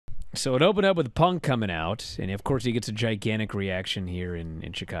So it opened up with Punk coming out, and of course he gets a gigantic reaction here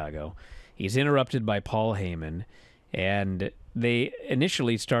in Chicago. He's interrupted by Paul Heyman, and they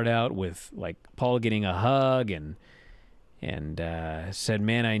initially start out with like Paul getting a hug and said,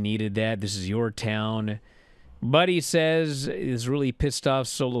 "Man, I needed that. This is your town." But he says is really pissed off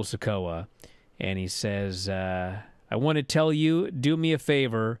Solo Sikoa, and he says, "I want to tell you, do me a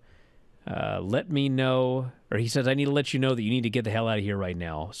favor. Let me know," or he says, "I need to let you know that you need to get the hell out of here right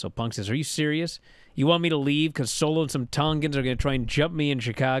now." So Punk says, "Are you serious? You want me to leave because Solo and some Tongans are going to try and jump me in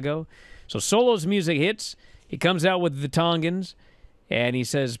Chicago?" So Solo's music hits. He comes out with the Tongans, and he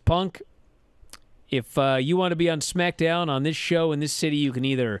says, "Punk, if you want to be on SmackDown on this show in this city, you can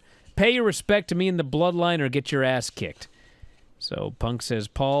either pay your respect to me in the bloodline or get your ass kicked." So Punk says,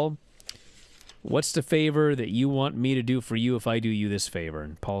 "Paul, what's the favor that you want me to do for you if I do you this favor?"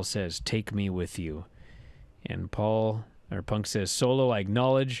 And Paul says, "Take me with you." And Punk says, "Solo, I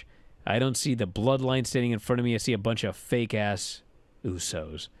acknowledge I don't see the bloodline standing in front of me. I see a bunch of fake-ass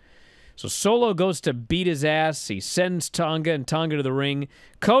Usos." So Solo goes to beat his ass. He sends Tonga to the ring.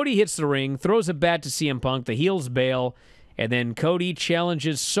 Cody hits the ring, throws a bat to CM Punk. The heels bail, and then Cody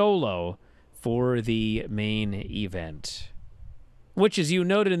challenges Solo for the main event, which, as you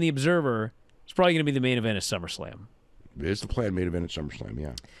noted in the Observer, is probably going to be the main event of SummerSlam. It is the planned main event at SummerSlam,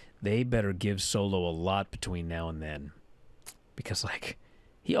 yeah. They better give Solo a lot between now and then, because like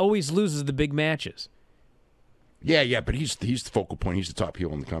he always loses the big matches. Yeah, but he's the focal point. He's the top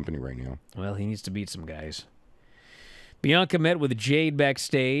heel in the company right now. Well, he needs to beat some guys. Bianca met with Jade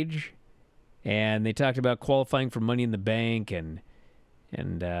backstage, and they talked about qualifying for Money in the Bank, and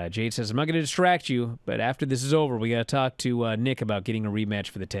Jade says, "I'm not going to distract you, but after this is over, we got to talk to Nick about getting a rematch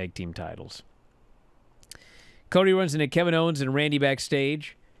for the tag team titles." Cody runs into Kevin Owens and Randy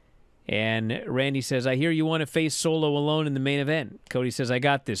backstage, and Randy says, "I hear you want to face Solo alone in the main event." Cody says, "I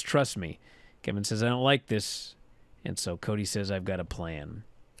got this, trust me." Kevin says, "I don't like this." And so Cody says, "I've got a plan."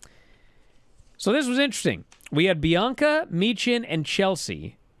 So this was interesting. We had Bianca, Michin, and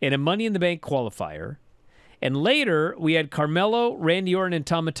Chelsea in a Money in the Bank qualifier. And later, we had Carmelo, Randy Orton, and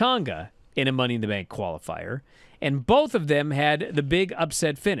Tama Tonga in a Money in the Bank qualifier. And both of them had the big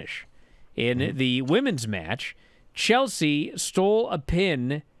upset finish. In the women's match, Chelsea stole a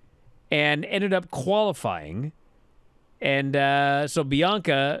pin and ended up qualifying. And so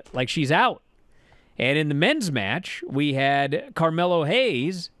Bianca, like, she's out. And in the men's match, we had Carmelo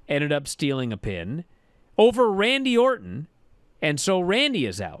Hayes ended up stealing a pin over Randy Orton, and so Randy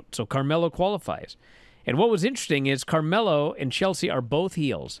is out. So Carmelo qualifies. And what was interesting is Carmelo and Chelsea are both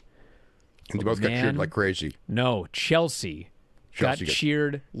heels. And they both got cheered like crazy. No, Chelsea got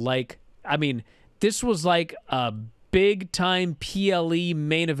cheered like, I mean, this was like a big-time PLE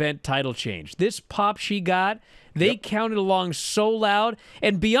main event title change. This pop she got, they counted along so loud,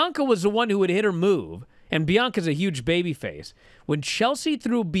 and Bianca was the one who would hit her move, and Bianca's a huge babyface. When Chelsea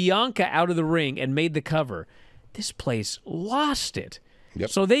threw Bianca out of the ring and made the cover, this place lost it.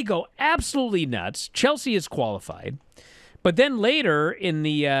 So they go absolutely nuts. Chelsea is qualified. But then later in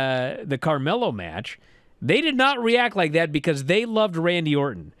the Carmelo match, they did not react like that because they loved Randy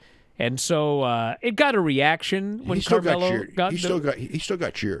Orton. And so it got a reaction when Carmelo got cheered. He still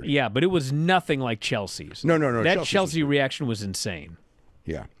got cheered. Yeah, but it was nothing like Chelsea's. No. That Chelsea reaction was insane.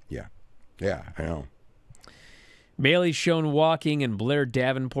 Yeah, I know. Bayley's shown walking, and Blair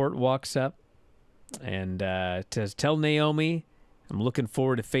Davenport walks up and says, "Tell Naomi I'm looking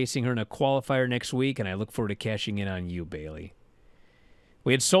forward to facing her in a qualifier next week, and I look forward to cashing in on you, Bayley."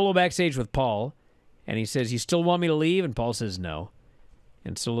 We had Solo backstage with Paul, and he says, "You still want me to leave?" And Paul says, "No."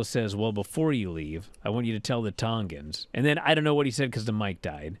 And Solo says, "Well, before you leave, I want you to tell the Tongans." And then I don't know what he said because the mic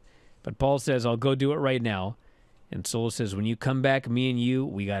died. But Paul says, "I'll go do it right now." And Solo says, "When you come back, me and you,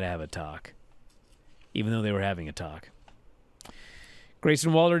 we got to have a talk." Even though they were having a talk.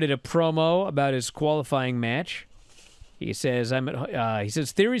 Grayson Waller did a promo about his qualifying match. He says, he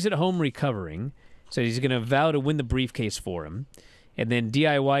says, Theory's at home recovering. So he's going to vow to win the briefcase for him. And then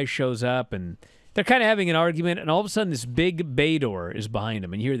DIY shows up, and they're kind of having an argument, and all of a sudden this big bay door is behind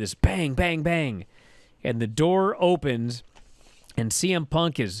him, and you hear this bang, bang, bang. And the door opens, and CM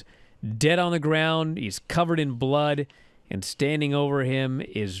Punk is dead on the ground. He's covered in blood, and standing over him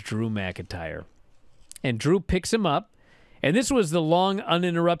is Drew McIntyre. And Drew picks him up, and this was the long,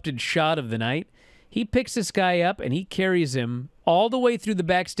 uninterrupted shot of the night. He picks this guy up, and he carries him all the way through the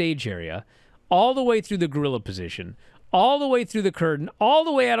backstage area, all the way through the gorilla position, all the way through the curtain, all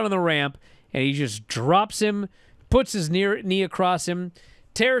the way out on the ramp, and he just drops him, puts his knee across him,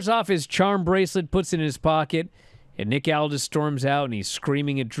 tears off his charm bracelet, puts it in his pocket, and Nick Aldis storms out, and he's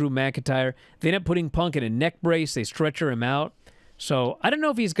screaming at Drew McIntyre. They end up putting Punk in a neck brace. They stretcher him out. So I don't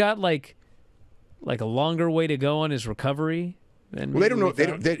know if he's got like a longer way to go on his recovery. Than Well, they don't know.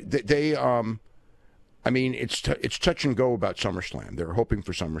 They I mean, it's touch and go about SummerSlam. They're hoping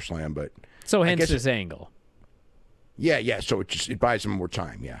for SummerSlam, but so hence this angle. Yeah. So it buys them more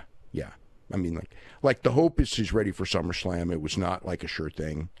time. Yeah. I mean, like the hope is he's ready for SummerSlam. It was not like a sure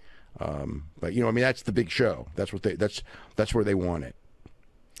thing, but I mean, that's the big show. That's where they want it.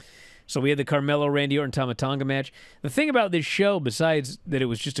 So we had the Carmelo, Randy Orton, Tama Tonga match. The thing about this show, besides that it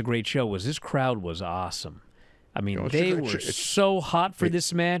was just a great show, was this crowd was awesome. I mean, they were so hot for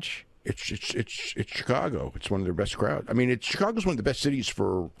this match. It's Chicago. It's one of their best crowds. I mean, Chicago's one of the best cities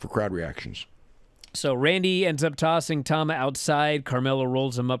for crowd reactions. So Randy ends up tossing Tama outside. Carmelo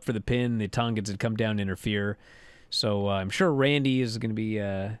rolls him up for the pin. The Tongans had come down to interfere. So I'm sure Randy is going to be,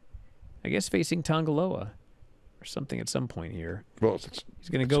 I guess, facing Tongaloa or something at some point here. Well, he's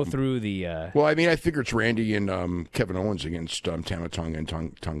going to go through the... Well, I mean, I figure it's Randy and Kevin Owens against Tama Tonga and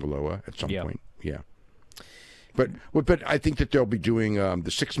Tongaloa at some point. Yeah. But I think that they'll be doing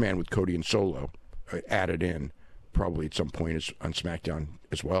the six-man with Cody and Solo added in probably at some point on SmackDown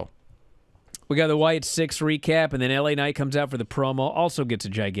as well. We got the Wyatt 6 recap, and then LA Knight comes out for the promo, also gets a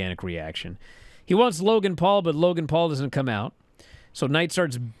gigantic reaction. He wants Logan Paul, but Logan Paul doesn't come out. So Knight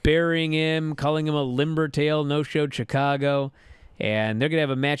starts burying him, calling him a limber tail, no-showed Chicago, and they're going to have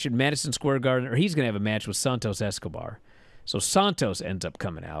a match at Madison Square Garden, or he's going to have a match with Santos Escobar. So Santos ends up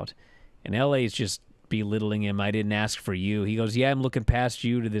coming out, and LA is just belittling him. I didn't ask for you. He goes, yeah, I'm looking past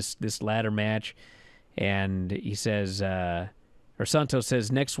you to this ladder match. And he says, or Santos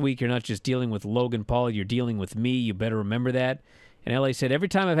says, next week you're not just dealing with Logan Paul, you're dealing with me. You better remember that. And LA said, every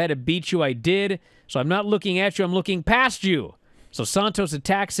time I've had to beat you, I did. So I'm not looking at you, I'm looking past you. So Santos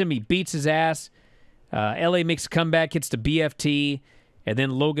attacks him. He beats his ass. LA makes a comeback, hits the BFT. And then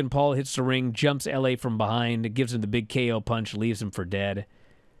Logan Paul hits the ring, jumps LA from behind, gives him the big KO punch, leaves him for dead.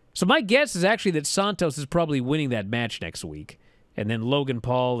 So my guess is actually that Santos is probably winning that match next week. And then Logan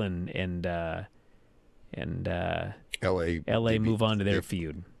Paul and LA move on to their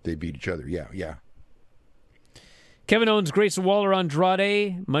feud. They beat each other, yeah. Kevin Owens, Grayson Waller,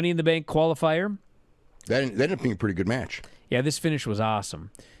 Andrade, Money in the Bank qualifier. That ended up being a pretty good match. Yeah, this finish was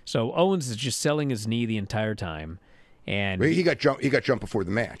awesome. So Owens is just selling his knee the entire time. And he got jumped before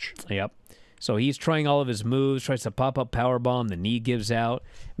the match. Yep. So he's trying all of his moves, tries to pop up powerbomb, the knee gives out,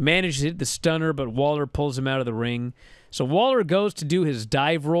 manages to hit the stunner, but Waller pulls him out of the ring. So Waller goes to do his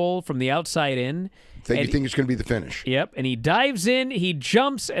dive roll from the outside in. You think it's going to be the finish. Yep, and he dives in, he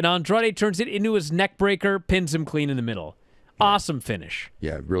jumps, and Andrade turns it into his neck breaker, pins him clean in the middle. Yeah. Awesome finish.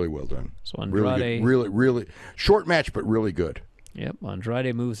 Yeah, really well done. So Andrade... Really short match, but really good. Yep,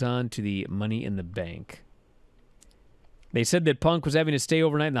 Andrade moves on to the Money in the Bank. They said that Punk was having to stay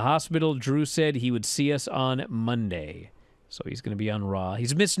overnight in the hospital. Drew said he would see us on Monday. So he's going to be on Raw.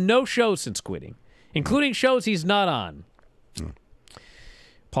 He's missed no shows since quitting, including shows he's not on.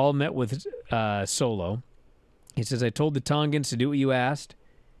 Paul met with Solo. He says, I told the Tongans to do what you asked.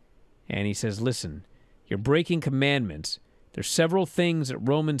 And he says, listen, you're breaking commandments. There's several things that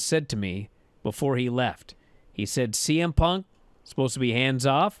Roman said to me before he left. He said, CM Punk, supposed to be hands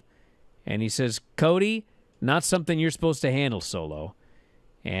off. And he says, Cody, not something you're supposed to handle, Solo.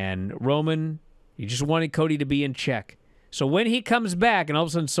 And Roman, you just wanted Cody to be in check. So when he comes back, and all of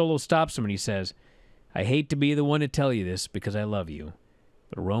a sudden Solo stops him and he says, I hate to be the one to tell you this because I love you.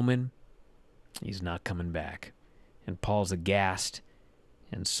 But Roman, he's not coming back. And Paul's aghast,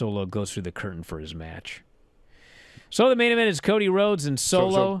 and Solo goes through the curtain for his match. So the main event is Cody Rhodes and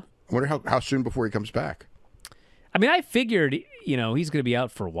Solo. So I wonder how soon before he comes back. I mean, I figured, he's going to be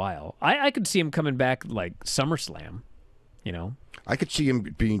out for a while. I could see him coming back like SummerSlam, I could see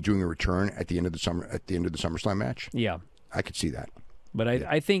him doing a return at the end of the SummerSlam match. Yeah. I could see that. But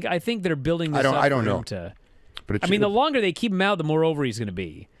I think they're building this up I don't for know. him to... But the longer they keep him out, the more over he's going to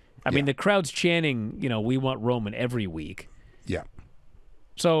be. I mean, the crowd's chanting, we want Roman every week. Yeah.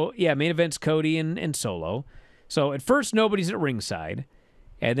 So, main event's Cody and Solo. So, at first, nobody's at ringside.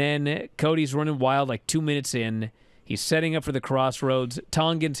 And then Cody's running wild like 2 minutes in. He's setting up for the crossroads.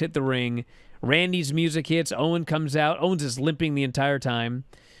 Tongans hit the ring. Randy's music hits. Owen comes out. Owens is limping the entire time.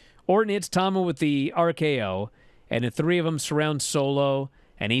 Orton hits Tama with the RKO. And the three of them surround Solo.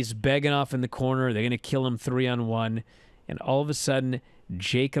 And he's begging off in the corner. They're going to kill him 3-on-1. And all of a sudden,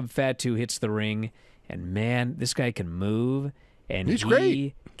 Jacob Fatu hits the ring. And man, this guy can move. And he's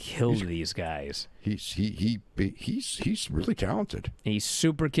great. Killed these guys. He's really talented. He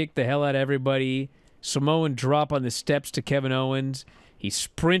super kicked the hell out of everybody. Samoan drop on the steps to Kevin Owens. He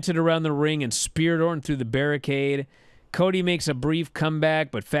sprinted around the ring and speared Orton through the barricade. Cody makes a brief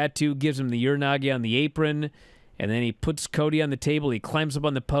comeback, but Fatu gives him the Uranagi on the apron. And then he puts Cody on the table. He climbs up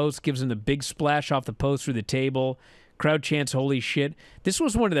on the post, gives him the big splash off the post through the table. Crowd chants, holy shit. This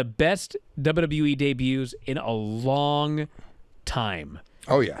was one of the best WWE debuts in a long time.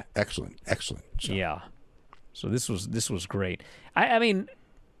 Oh, yeah. Excellent. Excellent. So. Yeah. So this was great. I mean,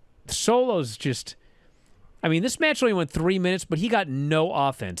 Solo's just... I mean, this match only went 3 minutes, but he got no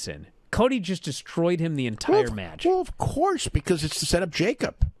offense in. Cody just destroyed him the entire match. Well, of course, because it's to set up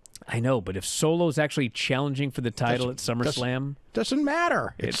Jacob. I know, but if Solo's actually challenging for the title at SummerSlam... Doesn't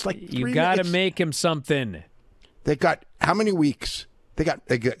matter. It's like you got to make him something. They got how many weeks? They've got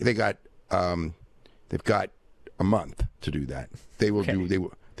a month to do that. They will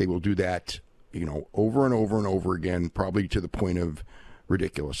they will do that, you know, over and over and over again, probably to the point of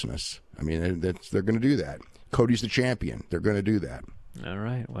ridiculousness. I mean, they're going to do that. Cody's the champion. They're going to do that. All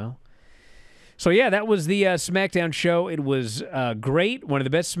right. Well, so yeah, that was the SmackDown show. It was great. One of the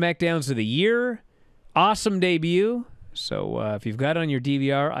best SmackDowns of the year. Awesome debut. So if you've got it on your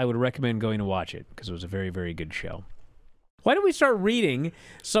DVR, I would recommend going to watch it because it was a very, very good show. Why don't we start reading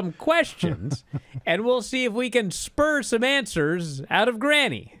some questions, and we'll see if we can spur some answers out of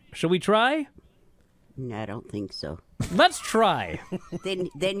Granny. Shall we try? No, I don't think so. Let's try.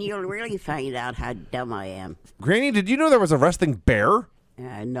 Then you'll really find out how dumb I am. Granny, did you know there was a wrestling bear?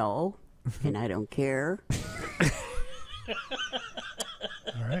 No, and I don't care.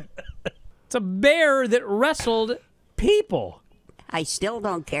 All right. It's a bear that wrestled people. I still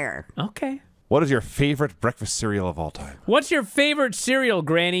don't care. Okay. What is your favorite breakfast cereal of all time? What's your favorite cereal,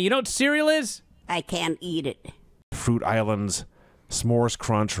 Granny? You know what cereal is? I can't eat it. Fruit Islands, S'mores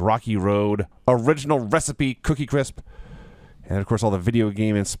Crunch, Rocky Road, Original Recipe Cookie Crisp, and of course all the video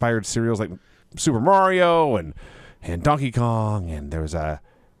game inspired cereals like Super Mario and Donkey Kong, and there was a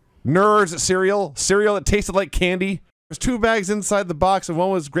Nerds cereal that tasted like candy. There's 2 bags inside the box, and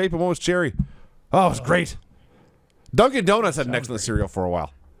one was grape and one was cherry. Oh, it was great. Dunkin' Donuts had an excellent cereal for a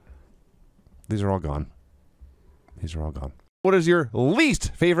while. These are all gone. What is your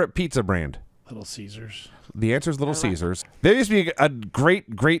least favorite pizza brand? Little Caesars. The answer is Little Caesars. There used to be a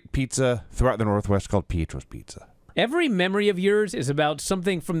great pizza throughout the Northwest called Pietro's Pizza. Every memory of yours is about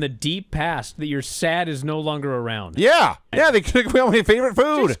something from the deep past that you're sad is no longer around. Yeah, they took away my favorite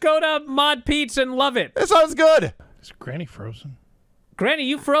food. Just go to Mod Pizza and love it. That sounds good. Is Granny frozen? Granny,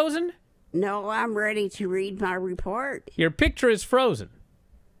 you frozen? No, I'm ready to read my report. Your picture is frozen.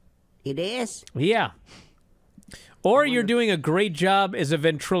 It is? Yeah. Or you're doing a great job as a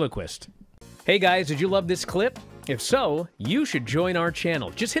ventriloquist. Hey guys, did you love this clip? If so, you should join our channel.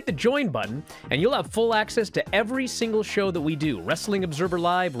 Just hit the join button, and you'll have full access to every single show that we do. Wrestling Observer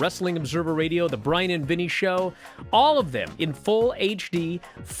Live, Wrestling Observer Radio, The Brian and Vinny Show, all of them in full HD,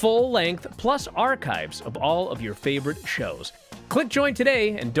 full length, plus archives of all of your favorite shows. Click join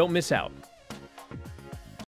today and don't miss out.